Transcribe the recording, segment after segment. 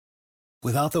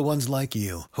Without the ones like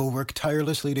you, who work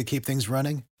tirelessly to keep things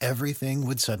running, everything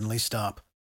would suddenly stop.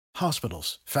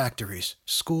 Hospitals, factories,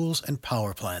 schools, and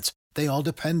power plants, they all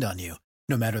depend on you.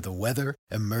 No matter the weather,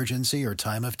 emergency, or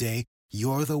time of day,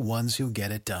 you're the ones who get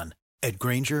it done. At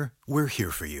Grainger, we're here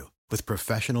for you with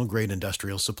professional-grade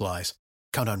industrial supplies.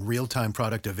 Count on real-time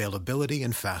product availability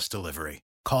and fast delivery.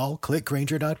 Call,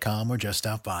 clickgrainger.com, or just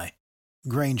stop by.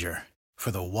 Grainger, for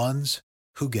the ones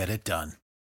who get it done.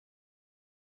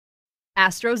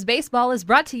 Astros Baseball is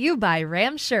brought to you by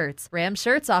Ram Shirts. Ram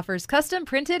Shirts offers custom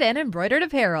printed and embroidered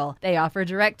apparel. They offer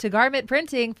direct-to-garment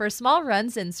printing for small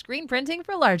runs and screen printing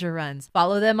for larger runs.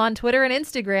 Follow them on Twitter and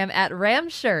Instagram at Ram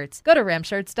Shirts. Go to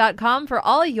ramshirts.com for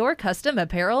all your custom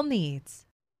apparel needs.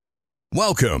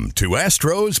 Welcome to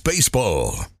Astros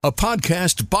Baseball, a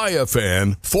podcast by a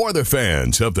fan for the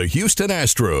fans of the Houston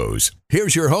Astros.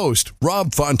 Here's your host,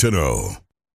 Rob Fontenot.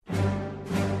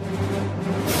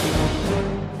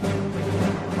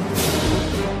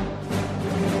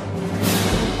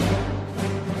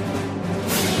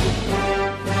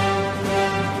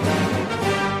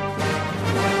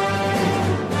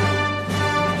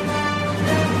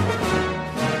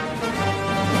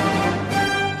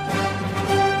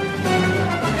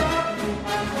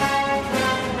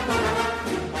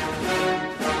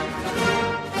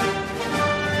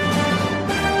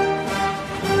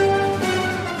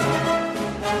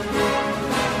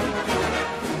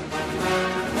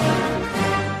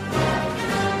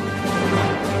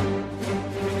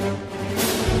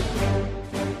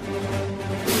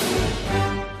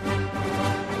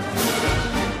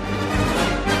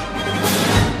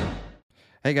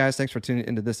 Hey guys, thanks for tuning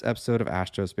into this episode of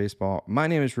Astros Baseball. My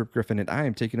name is Rip Griffin, and I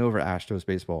am taking over Astros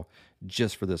Baseball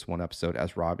just for this one episode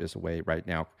as Rob is away right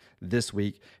now this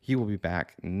week. He will be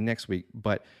back next week,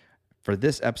 but for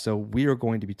this episode, we are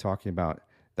going to be talking about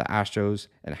the Astros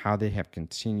and how they have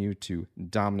continued to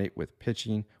dominate with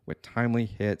pitching, with timely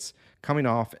hits, coming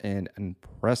off an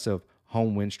impressive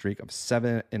home win streak of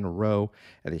 7 in a row,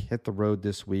 and they hit the road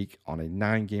this week on a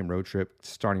 9-game road trip,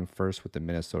 starting first with the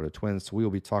Minnesota Twins. So we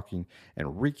will be talking and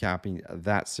recapping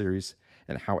that series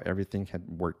and how everything had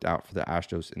worked out for the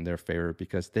Astros in their favor,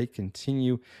 because they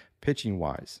continue,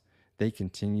 pitching-wise, they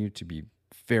continue to be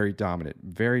very dominant.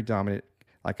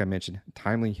 Like I mentioned,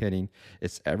 timely hitting.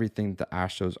 It's everything the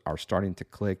Astros are starting to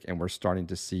click, and we're starting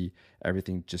to see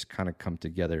everything just kind of come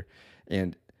together.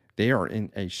 And they are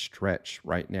in a stretch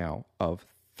right now of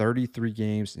 33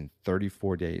 games in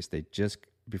 34 days. They just,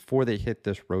 before they hit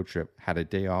this road trip, had a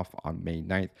day off on May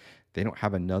 9th. They don't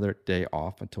have another day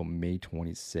off until May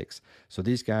 26th. So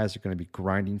these guys are going to be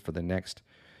grinding for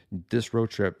this road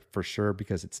trip for sure,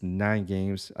 because it's 9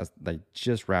 games. As they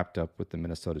just wrapped up with the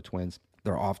Minnesota Twins.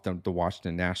 They're off to the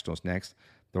Washington Nationals next.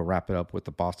 They'll wrap it up with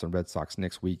the Boston Red Sox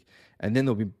next week, and then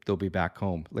they'll be back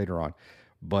home later on.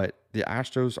 But the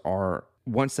Astros are,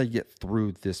 once they get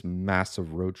through this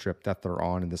massive road trip that they're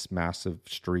on and this massive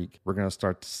streak, we're going to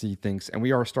start to see things. And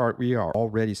we are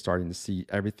already starting to see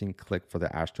everything click for the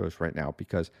Astros right now,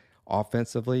 because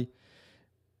offensively,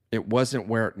 it wasn't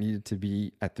where it needed to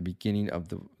be at the beginning of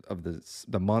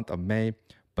the month of May,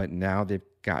 but now they've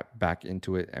got back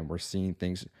into it, and we're seeing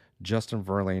things. Justin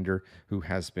Verlander, who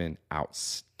has been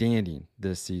outstanding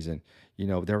this season. You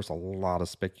know, there was a lot of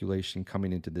speculation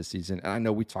coming into this season, and I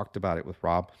know we talked about it with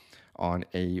Rob on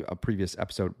a previous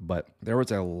episode, but there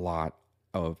was a lot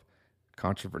of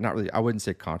controversy. Not really, I wouldn't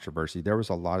say controversy. There was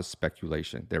a lot of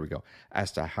speculation, there we go,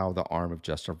 as to how the arm of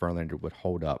Justin Verlander would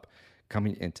hold up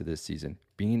coming into this season.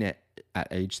 Being at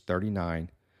age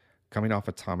 39, coming off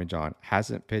of Tommy John,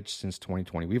 hasn't pitched since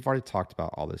 2020. We've already talked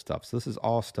about all this stuff. So this is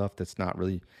all stuff that's not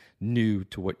really new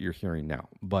to what you're hearing now,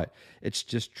 but it's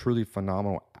just truly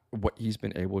phenomenal what he's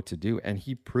been able to do. And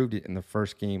he proved it in the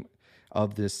first game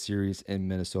of this series in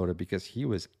Minnesota, because he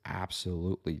was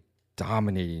absolutely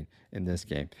dominating in this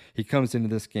game. He comes into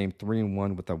this game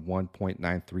 3-1 with a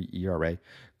 1.93 ERA,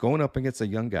 going up against a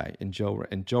young guy in Joe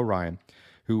Ryan,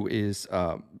 who is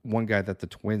one guy that the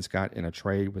Twins got in a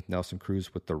trade with Nelson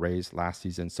Cruz with the Rays last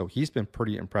season. So he's been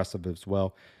pretty impressive as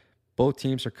well. Both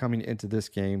teams are coming into this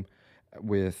game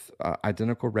with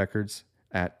identical records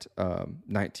at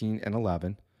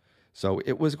 19-11. So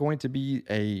it was going to be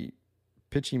a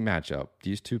pitching matchup.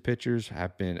 These two pitchers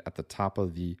have been at the top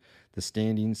of the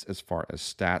standings as far as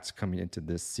stats coming into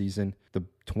this season. The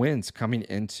Twins coming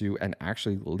into and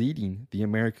actually leading the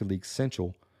American League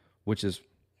Central, which is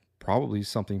probably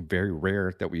something very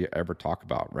rare that we ever talk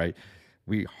about, right?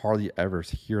 We hardly ever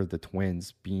hear the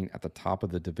Twins being at the top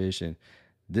of the division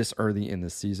this early in the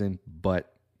season,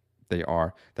 but they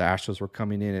are. The Astros were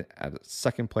coming in at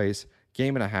second place,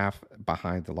 game and a half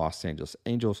behind the Los Angeles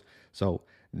Angels. So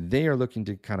they are looking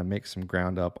to kind of make some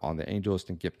ground up on the Angels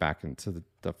and get back into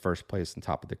the first place and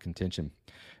top of the contention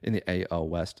in the AL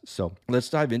West. So let's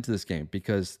dive into this game,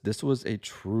 because this was a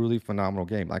truly phenomenal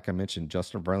game. Like I mentioned,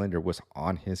 Justin Verlander was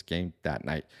on his game that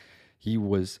night. He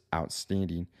was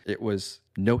outstanding. It was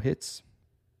no hits.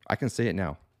 I can say it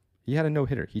now. He had a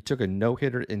no-hitter. He took a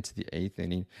no-hitter into the 8th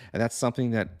inning, and that's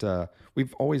something that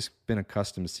we've always been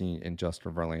accustomed to seeing in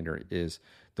Justin Verlander, is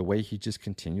the way he just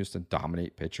continues to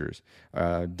dominate pitchers,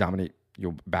 dominate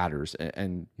batters,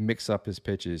 and mix up his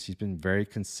pitches. He's been very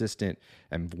consistent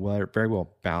and very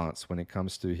well balanced when it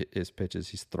comes to his pitches.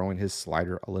 He's throwing his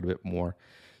slider a little bit more,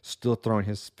 still throwing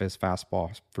his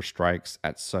fastball for strikes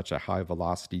at such a high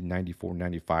velocity. 94,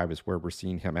 95 is where we're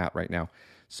seeing him at right now.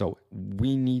 So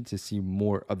we need to see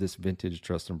more of this vintage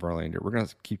Justin Verlander. We're going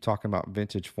to keep talking about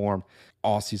vintage form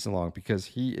all season long, because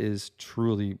he is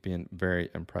truly been very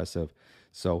impressive.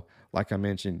 So like I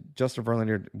mentioned, Justin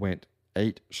Verlander went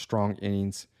 8 strong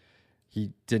innings.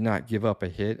 He did not give up a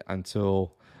hit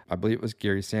until, I believe it was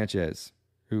Gary Sanchez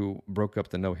who broke up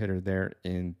the no-hitter there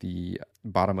in the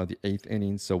bottom of the 8th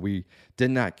inning. So we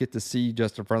did not get to see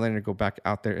Justin Verlander go back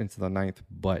out there into the 9th,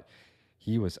 but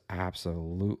he was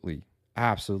absolutely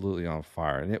on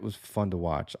fire, and it was fun to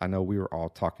watch. I know we were all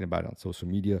talking about it on social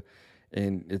media,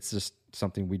 and it's just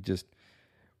something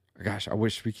I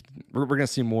wish we could. We're going to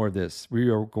see more of this. We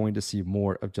are going to see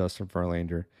more of Justin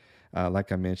Verlander.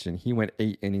 Like I mentioned, he went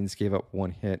 8 innings, gave up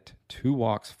 1 hit, 2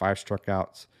 walks, 5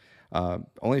 strikeouts,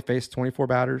 only faced 24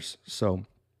 batters. So,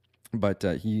 but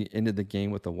he ended the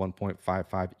game with a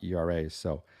 1.55 ERA.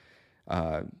 So,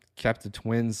 kept the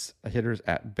Twins hitters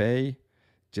at bay.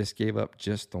 Just gave up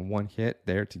just the 1 hit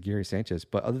there to Gary Sanchez.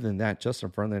 But other than that,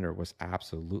 Justin Verlander was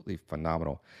absolutely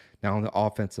phenomenal. Now on the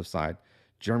offensive side,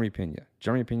 Jeremy Pena.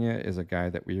 Jeremy Pena is a guy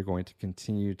that we are going to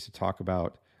continue to talk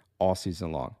about all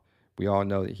season long. We all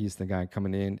know that he's the guy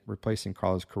coming in, replacing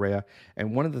Carlos Correa.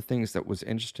 And one of the things that was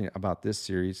interesting about this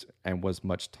series and was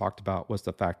much talked about was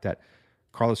the fact that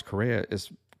Carlos Correa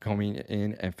is coming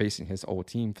in and facing his old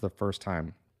team for the first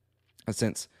time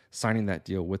since signing that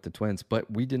deal with the Twins.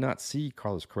 But we did not see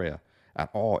Carlos Correa at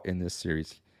all in this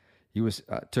series. He was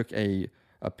took a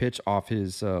pitch off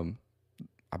his,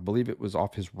 I believe it was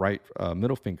off his right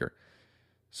middle finger.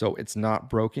 So it's not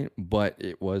broken, but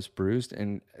it was bruised,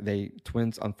 and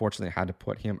Twins unfortunately had to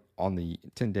put him on the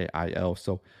 10-day IL.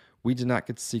 So we did not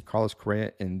get to see Carlos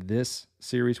Correa in this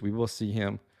series. We will see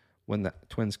him when the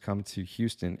Twins come to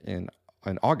Houston in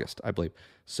August, I believe.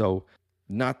 So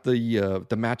not the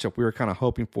matchup we were kind of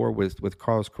hoping for with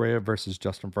Carlos Correa versus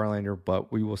Justin Verlander,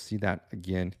 but we will see that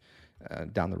again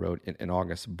down the road in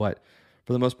August. But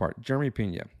for the most part, Jeremy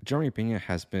Pena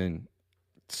has been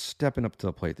stepping up to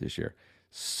the plate this year.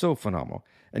 So phenomenal.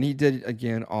 And he did it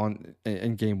again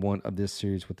in game 1 of this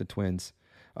series with the Twins.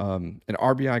 An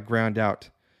RBI ground out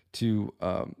to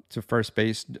first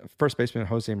base. First baseman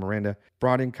Jose Miranda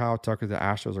brought in Kyle Tucker. The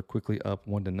Astros are quickly up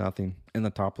 1-0 in the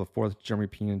top of the 4th.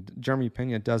 Jeremy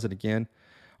Pena does it again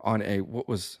on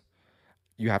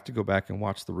you have to go back and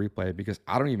watch the replay, because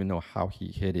I don't even know how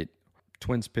he hit it.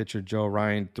 Twins pitcher Joe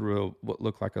Ryan threw what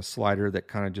looked like a slider that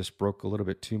kind of just broke a little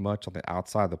bit too much on the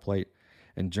outside of the plate,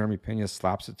 and Jeremy Pena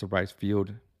slaps it to right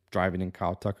field, driving in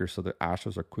Kyle Tucker. So the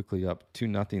Astros are quickly up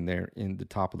 2-0 there in the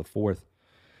top of the 4th.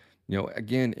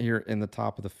 Again, here in the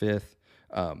top of the 5th,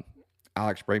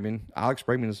 Alex Bregman. Alex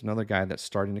Bregman is another guy that's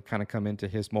starting to kind of come into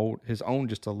his own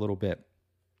just a little bit.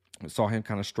 We saw him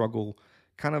kind of struggle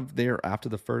kind of there after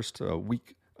the first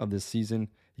week of this season.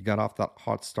 He got off that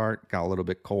hot start, got a little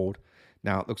bit cold.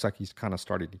 Now it looks like he's kind of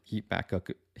started to heat back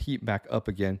up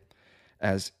again,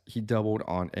 as he doubled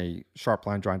on a sharp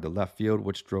line drive to left field,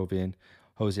 which drove in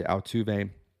Jose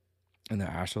Altuve, and the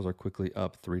Astros are quickly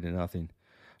up 3-0.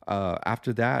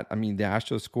 After that, the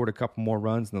Astros scored a couple more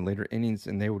runs in the later innings,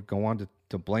 and they would go on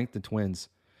to blank the Twins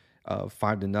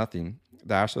 5-0.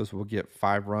 The Astros will get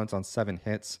 5 runs on 7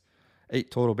 hits,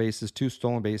 8 total bases, 2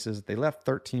 stolen bases. They left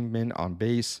 13 men on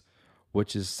base,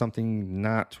 which is something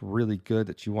not really good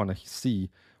that you want to see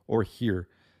or hear.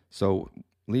 So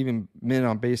leaving men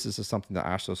on bases is something the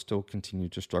Astros still continue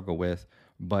to struggle with,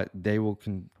 but they will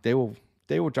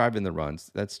drive in the runs.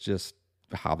 That's just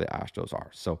how the Astros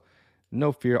are. So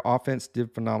no fear. Offense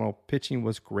did phenomenal. Pitching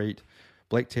was great.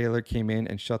 Blake Taylor came in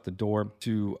and shut the door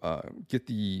to get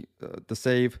the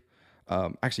save.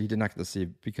 Actually, he did not get the save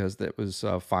because that was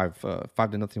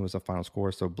 5-0 was the final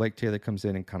score. So Blake Taylor comes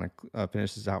in and kind of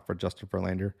finishes out for Justin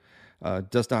Verlander.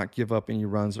 Does not give up any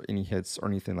runs or any hits or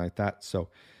anything like that. So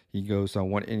he goes on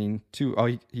 1 inning, 2. Oh,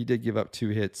 he did give up 2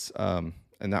 hits, and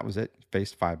that was it.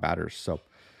 Faced 5 batters. So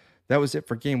that was it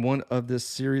for game 1 of this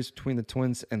series between the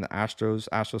Twins and the Astros.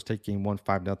 Astros take game 1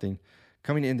 5-0.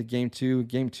 Coming into game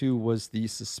two was the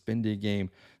suspended game.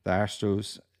 The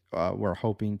Astros were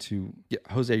hoping to get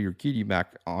Jose Urquidy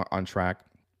back on track,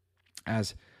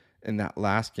 as in that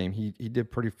last game, he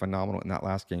did pretty phenomenal in that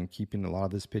last game, keeping a lot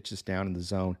of his pitches down in the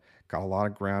zone, got a lot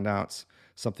of ground outs,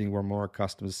 something we're more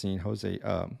accustomed to seeing Jose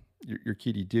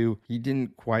Urquidy do. He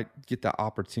didn't quite get the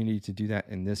opportunity to do that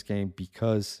in this game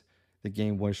because the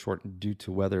game was shortened due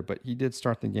to weather, but he did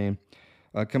start the game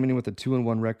coming in with a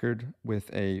 2-1 record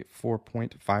with a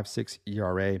 4.56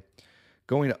 ERA,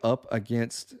 going up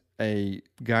against a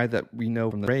guy that we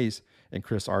know from the Rays and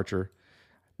Chris Archer.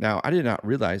 Now, I did not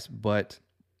realize, but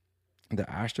the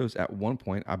Astros at one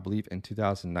point, I believe in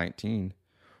 2019,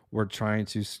 were trying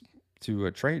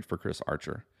to trade for Chris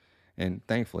Archer. And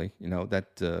thankfully,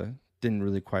 that didn't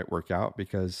really quite work out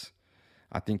because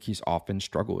I think he's often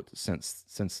struggled since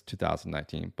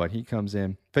 2019. But he comes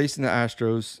in facing the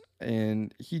Astros,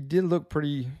 and he did look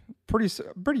pretty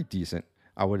decent,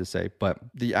 I would say. But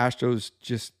the Astros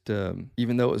just,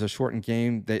 even though it was a shortened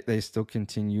game, they still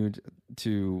continued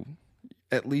to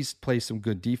at least play some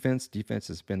good defense. Defense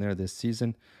has been there this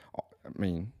season. I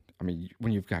mean,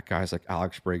 when you've got guys like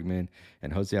Alex Bregman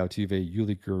and Jose Altuve,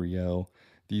 Yuli Gurriel,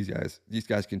 these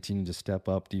guys continue to step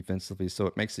up defensively, so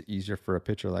it makes it easier for a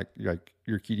pitcher like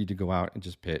Urquidy to go out and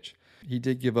just pitch. He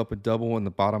did give up a double in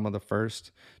the bottom of the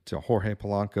first to Jorge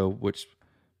Polanco, which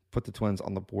put the Twins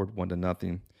on the board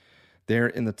 1-0. There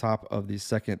in the top of the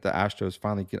second, the Astros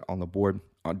finally get on the board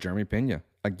on Jeremy Pena.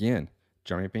 Again,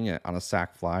 Jeremy Pena on a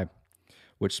sac fly,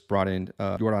 which brought in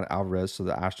Jordan Alvarez, so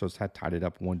the Astros had tied it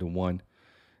up 1-1.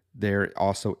 There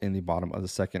also in the bottom of the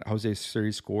second, Jose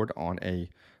Siri scored on a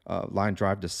line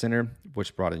drive to center,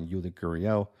 which brought in Yuli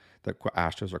Gurriel. The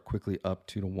Astros are quickly up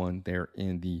 2-1 there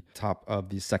in the top of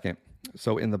the second.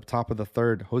 So in the top of the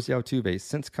third, Jose Altuve,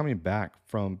 since coming back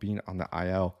from being on the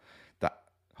IL,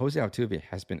 Jose Altuve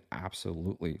has been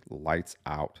absolutely lights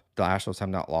out. The Astros have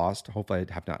not lost. Hopefully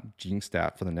I have not jinxed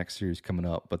that for the next series coming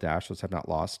up, but the Astros have not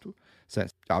lost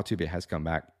since Altuve has come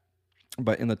back.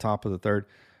 But in the top of the third,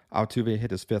 Altuve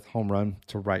hit his 5th home run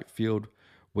to right field,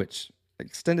 which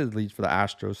extended the lead for the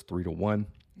Astros 3-1.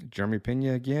 Jeremy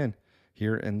Pena again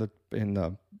here in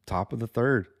the top of the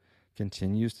third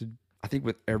continues to, I think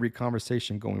with every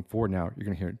conversation going forward now, you're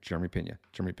going to hear Jeremy Pena,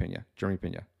 Jeremy Pena, Jeremy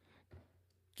Pena.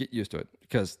 Get used to it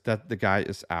because the guy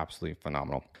is absolutely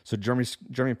phenomenal. So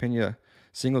Jeremy Pena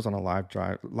singles on a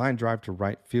line drive to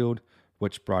right field,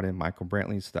 which brought in Michael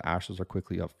Brantley. So the Astros are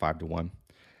quickly up 5-1.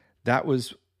 That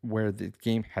was where the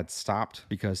game had stopped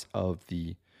because of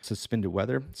the suspended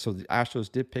weather. So the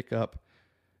Astros did pick up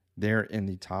there in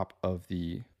the top of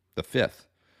the 5th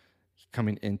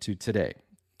coming into today.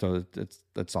 So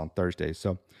that's on Thursday.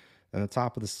 So in the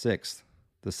top of the 6th,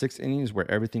 the 6th inning is where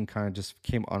everything kind of just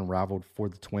came unraveled for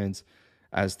the Twins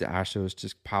as the Astros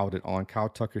just piled it on. Kyle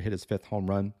Tucker hit his 5th home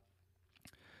run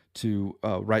to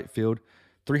right field,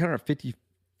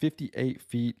 358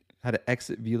 feet, had an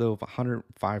exit velo of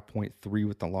 105.3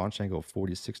 with the launch angle of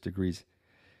 46 degrees.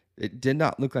 It did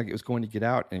not look like it was going to get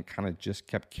out and kind of just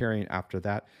kept carrying after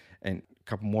that. And a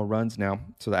couple more runs now.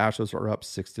 So the Astros are up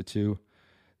 6-2.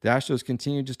 The Astros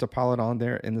continued just to pile it on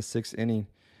there in the 6th inning.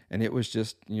 And it was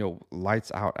just,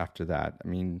 lights out after that. I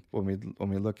mean, when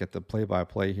we look at the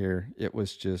play-by-play here, it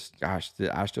was just, gosh, the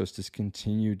Astros just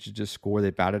continued to just score.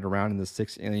 They batted around in the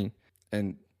 6th inning,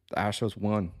 and the Astros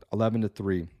won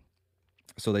 11-3.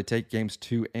 So they take games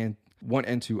 1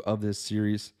 and 2 of this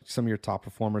series. Some of your top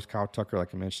performers, Kyle Tucker,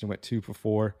 like I mentioned, went 2 for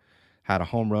 4. Had a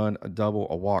home run, a double,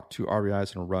 a walk, 2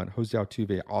 RBIs, and a run. Jose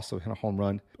Altuve also hit a home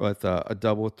run with a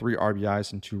double, 3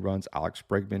 RBIs, and 2 runs. Alex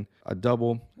Bregman, a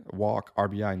double, a walk,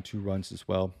 RBI, and 2 runs as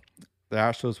well. The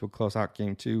Astros would close out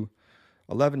game 2,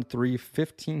 11-3,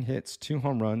 15 hits, 2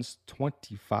 home runs,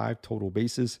 25 total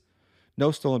bases.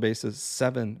 No stolen bases,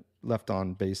 7 left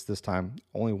on base this time.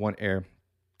 Only 1 error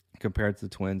compared to the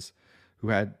Twins, who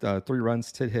had 3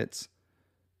 runs, 10 hits,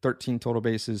 13 total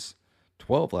bases,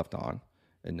 12 left on,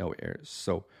 and no errors.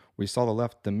 So we saw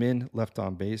the men left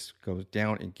on base goes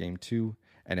down in game 2.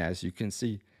 And as you can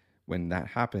see, when that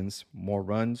happens, more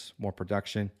runs, more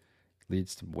production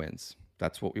leads to wins.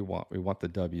 That's what we want. We want the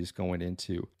W's going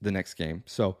into the next game.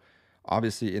 So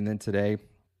obviously, and then today,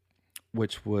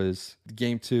 which was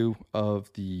game 2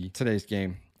 of today's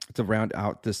game, to round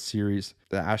out this series,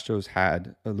 the Astros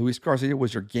had Luis Garcia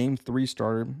was your game 3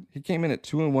 starter. He came in at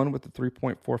 2-1 with a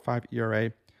 3.45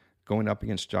 ERA, going up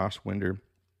against Josh Winder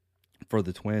for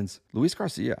the Twins. Luis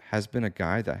Garcia has been a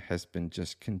guy that has been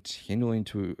just continuing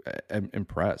to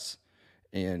impress,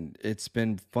 and it's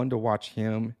been fun to watch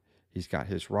him. He's got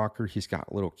his rocker. He's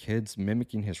got little kids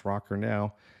mimicking his rocker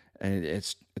now, and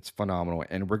it's phenomenal.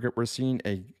 And we're seeing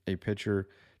a pitcher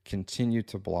continue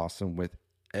to blossom with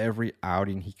every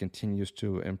outing. He continues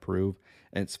to improve,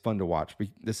 and it's fun to watch.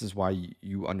 This is why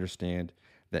you understand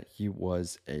that he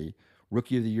was a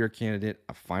Rookie of the Year candidate,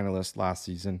 a finalist last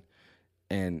season,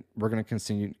 and we're going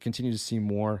to continue to see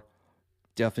more.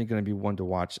 Definitely going to be one to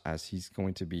watch as he's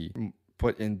going to be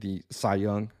put in the Cy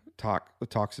Young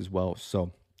talks as well.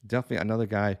 So definitely another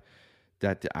guy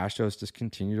that the Astros just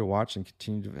continue to watch and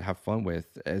continue to have fun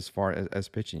with as far as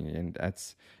pitching. And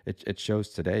it shows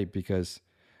today because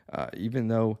even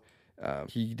though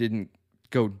he didn't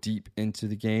go deep into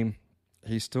the game,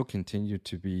 he still continued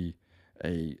to be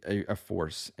a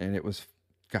force. And it was,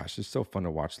 gosh, it's so fun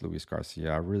to watch Luis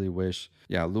Garcia. I really wish,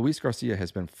 Luis Garcia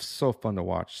has been so fun to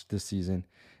watch this season.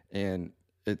 And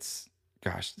it's,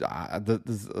 gosh,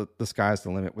 the sky's the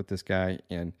limit with this guy.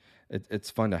 And it's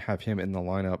fun to have him in the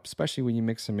lineup, especially when you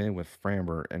mix him in with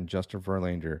Framber and Justin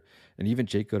Verlander and even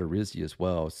Jake Odorizzi as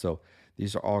well. So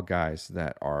these are all guys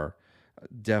that are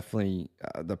definitely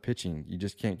the pitching. You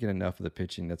just can't get enough of the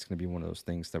pitching. That's going to be one of those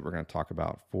things that we're going to talk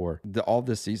about for all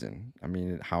this season. I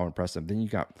mean, how impressive. Then you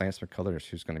got Lance McCullers,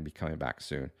 who's going to be coming back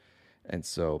soon. And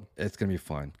so it's going to be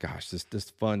fun. Gosh, this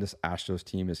Astros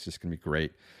team is just going to be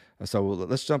great. So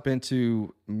let's jump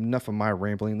into, enough of my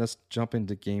rambling. Let's jump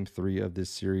into game 3 of this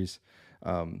series.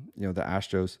 The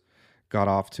Astros got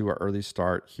off to an early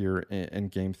start here in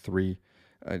game 3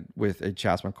 with a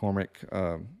Chas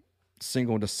McCormick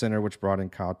single to center, which brought in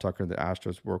Kyle Tucker. The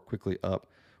Astros were quickly up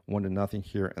 1-0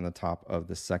 here in the top of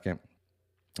the second.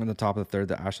 In the top of the third,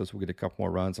 the Astros will get a couple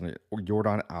more runs on a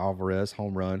Yordan Alvarez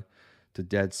home run to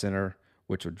dead center,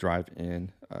 which would drive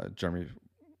in Jeremy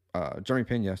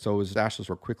Pena. So the Astros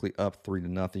were quickly up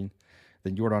 3-0.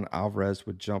 Then Yordan Alvarez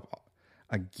would jump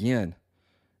again,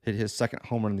 hit his second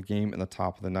home run in the game in the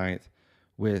top of the ninth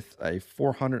with a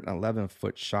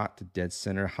 411-foot shot to dead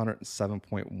center,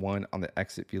 107.1 on the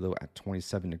exit velo at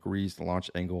 27 degrees. The launch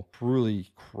angle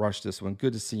really crushed this one.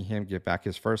 Good to see him get back.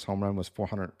 His first home run was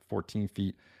 414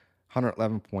 feet,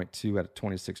 111.2 at a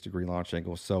 26-degree launch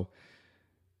angle. So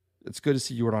it's good to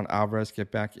see Yordan Alvarez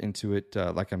get back into it.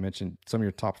 Like I mentioned, some of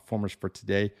your top performers for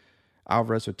today.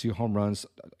 Alvarez with 2 home runs,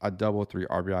 a double, 3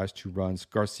 RBIs, 2 runs.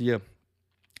 Garcia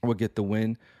will get the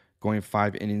win, going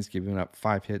 5 innings, giving up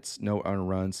 5 hits, no earned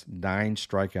runs, 9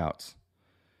 strikeouts.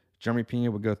 Jeremy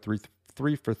Pena would go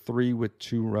 3 for 3 with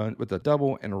 2 runs, with a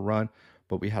double and a run,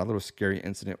 but we had a little scary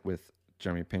incident with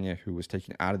Jeremy Pena, who was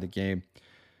taken out of the game.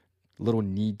 Little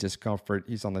knee discomfort.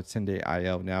 He's on the 10-day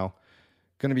IL now.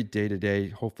 Going to be day-to-day.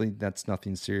 Hopefully that's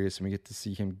nothing serious, and we get to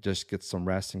see him just get some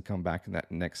rest and come back in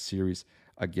that next series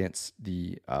against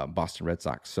the Boston Red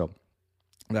Sox. So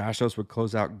the Astros would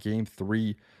close out game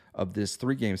 3 of this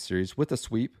 3-game series with a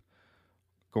sweep,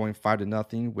 going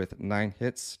 5-0 with 9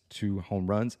 hits, 2 home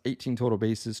runs, 18 total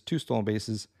bases, 2 stolen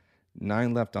bases,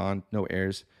 9 left on, no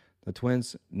errors. The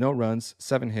Twins, no runs,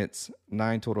 7 hits,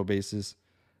 9 total bases,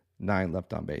 9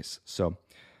 left on base. So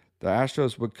the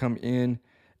Astros would come in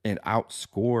and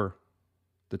outscore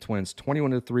the Twins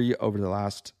 21-3 over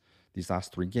these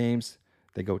last 3 games.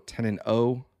 They go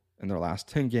 10-0 in their last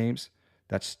 10 games.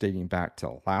 That's dating back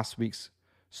to last week's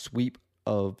sweep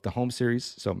of the home series.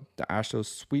 So the Astros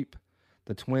sweep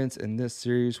the Twins in this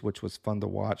series, which was fun to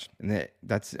watch. And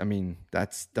that's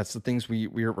the things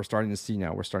we're starting to see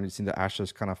now. We're starting to see the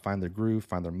Astros kind of find their groove,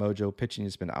 find their mojo. Pitching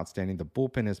has been outstanding. The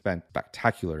bullpen has been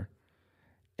spectacular.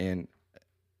 And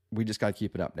we just got to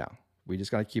keep it up now. We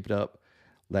just got to keep it up,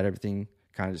 let everything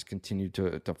kind of just continue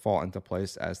to fall into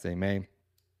place as they may.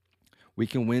 We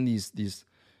can win these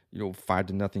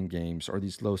 5-0 games, or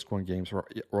these low scoring games,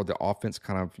 or the offense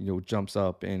kind of jumps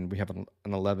up and we have an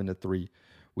 11-3.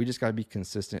 We just got to be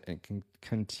consistent and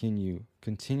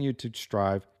continue to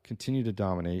strive, continue to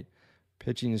dominate.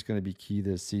 Pitching is going to be key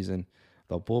this season.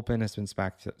 The bullpen has been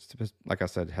like I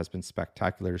said, has been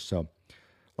spectacular. So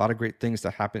a lot of great things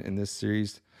that happen in this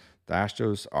series. The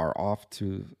Astros are off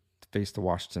to face the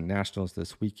Washington Nationals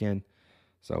this weekend.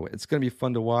 So it's going to be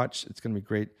fun to watch. It's going to be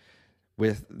great.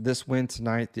 With this win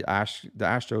tonight, the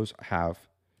Astros have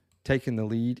taken the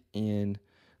lead in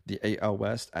the AL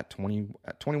West at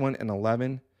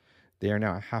 21-11. They are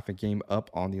now half a game up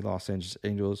on the Los Angeles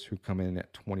Angels, who come in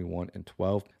at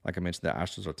 21-12. Like I mentioned, the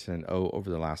Astros are 10-0 over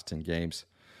the last 10 games.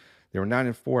 They were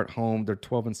 9-4 at home. They're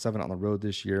 12-7 on the road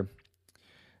this year.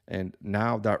 And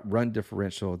now that run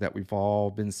differential that we've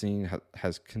all been seeing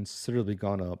has considerably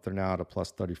gone up. They're now at a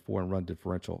plus 34 in run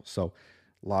differential. So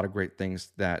a lot of great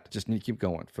things that just need to keep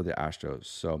going for the Astros.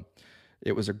 So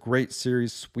it was a great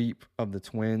series sweep of the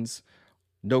Twins.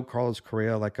 No Carlos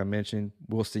Correa, like I mentioned.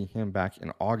 We'll see him back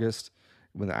in August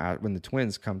when the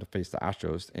Twins come to face the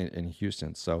Astros in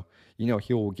Houston. So he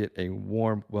will get a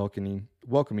warm welcoming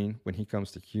welcoming when he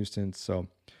comes to Houston. So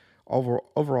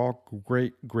overall,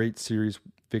 great series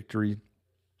victory.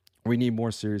 We need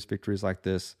more series victories like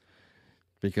this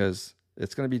because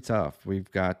it's going to be tough. We've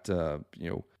got,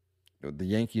 the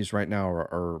Yankees right now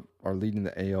are leading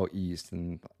the AL East,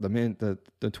 and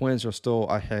the Twins are still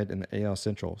ahead in the AL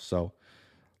Central. So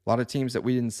a lot of teams that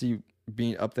we didn't see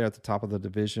being up there at the top of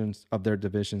their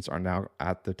divisions are now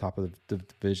at the top of the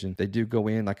division. They do go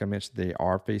in, like I mentioned, they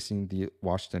are facing the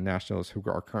Washington Nationals, who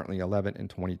are currently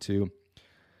 11-22,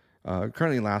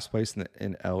 currently last place in the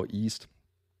NL East.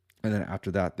 And then after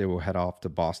that, they will head off to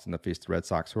Boston to face the Red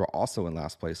Sox, who are also in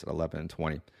last place at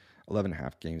 11-20,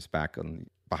 11.5 games back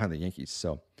behind the Yankees.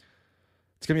 So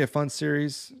it's going to be a fun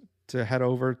series to head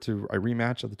over to a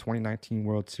rematch of the 2019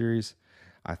 World Series.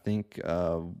 I think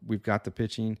we've got the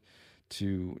pitching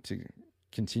to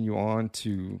continue on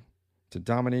to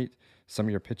dominate. Some of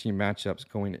your pitching matchups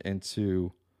going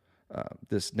into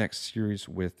this next series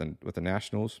with the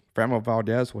Nationals. Framber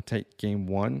Valdez will take Game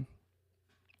 1,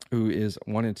 who is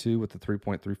 1-2 with a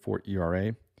 3.34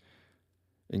 ERA.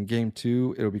 In Game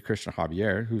 2, it'll be Christian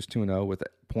Javier, who's 2-0 with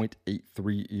a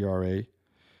 0.83 ERA.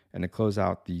 And to close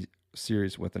out the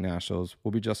series with the Nationals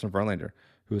will be Justin Verlander,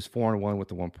 who is 4-1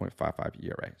 with a 1.55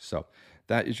 ERA. So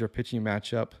that is your pitching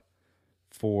matchup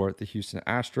for the Houston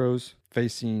Astros.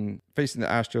 Facing the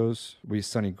Astros, we have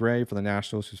Sonny Gray for the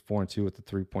Nationals, who's 4-2 with a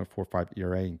 3.45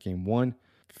 ERA in Game 1.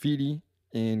 Fede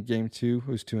in Game 2,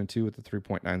 who's 2-2 with a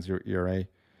 3.90 ERA.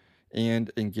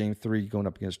 And in Game 3, going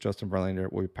up against Justin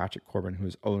Verlander, will be Patrick Corbin, who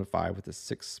is 0-5 with a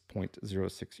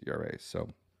 6.06 ERA. So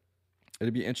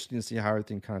it'll be interesting to see how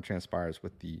everything kind of transpires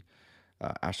with the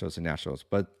Astros and Nationals.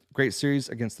 But great series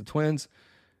against the Twins.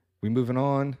 We're moving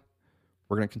on.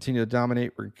 We're going to continue to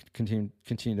dominate. We're going to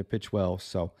continue to pitch well.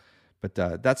 So, but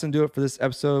that's going to do it for this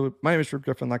episode. My name is Rip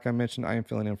Griffin. Like I mentioned, I am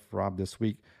filling in for Rob this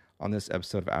week on this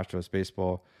episode of Astros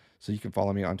Baseball. So you can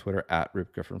follow me on Twitter at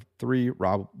RipGriffin3.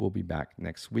 Rob will be back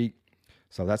next week.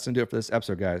 So that's going to do it for this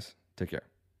episode, guys. Take care.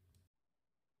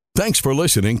 Thanks for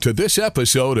listening to this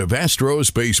episode of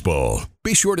Astros Baseball.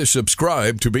 Be sure to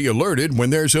subscribe to be alerted when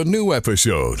there's a new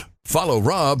episode. Follow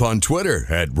Rob on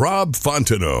Twitter at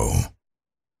RobFontenot.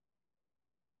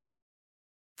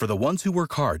 For the ones who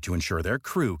work hard to ensure their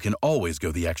crew can always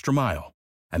go the extra mile,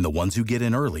 and the ones who get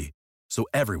in early so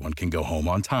everyone can go home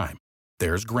on time,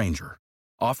 there's Grainger,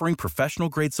 offering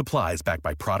professional-grade supplies backed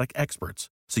by product experts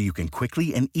so you can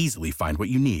quickly and easily find what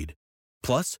you need.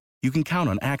 Plus, you can count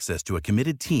on access to a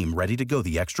committed team ready to go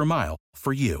the extra mile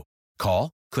for you. Call,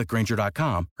 click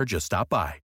Grainger.com, or just stop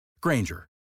by. Grainger,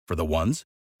 for the ones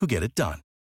who get it done.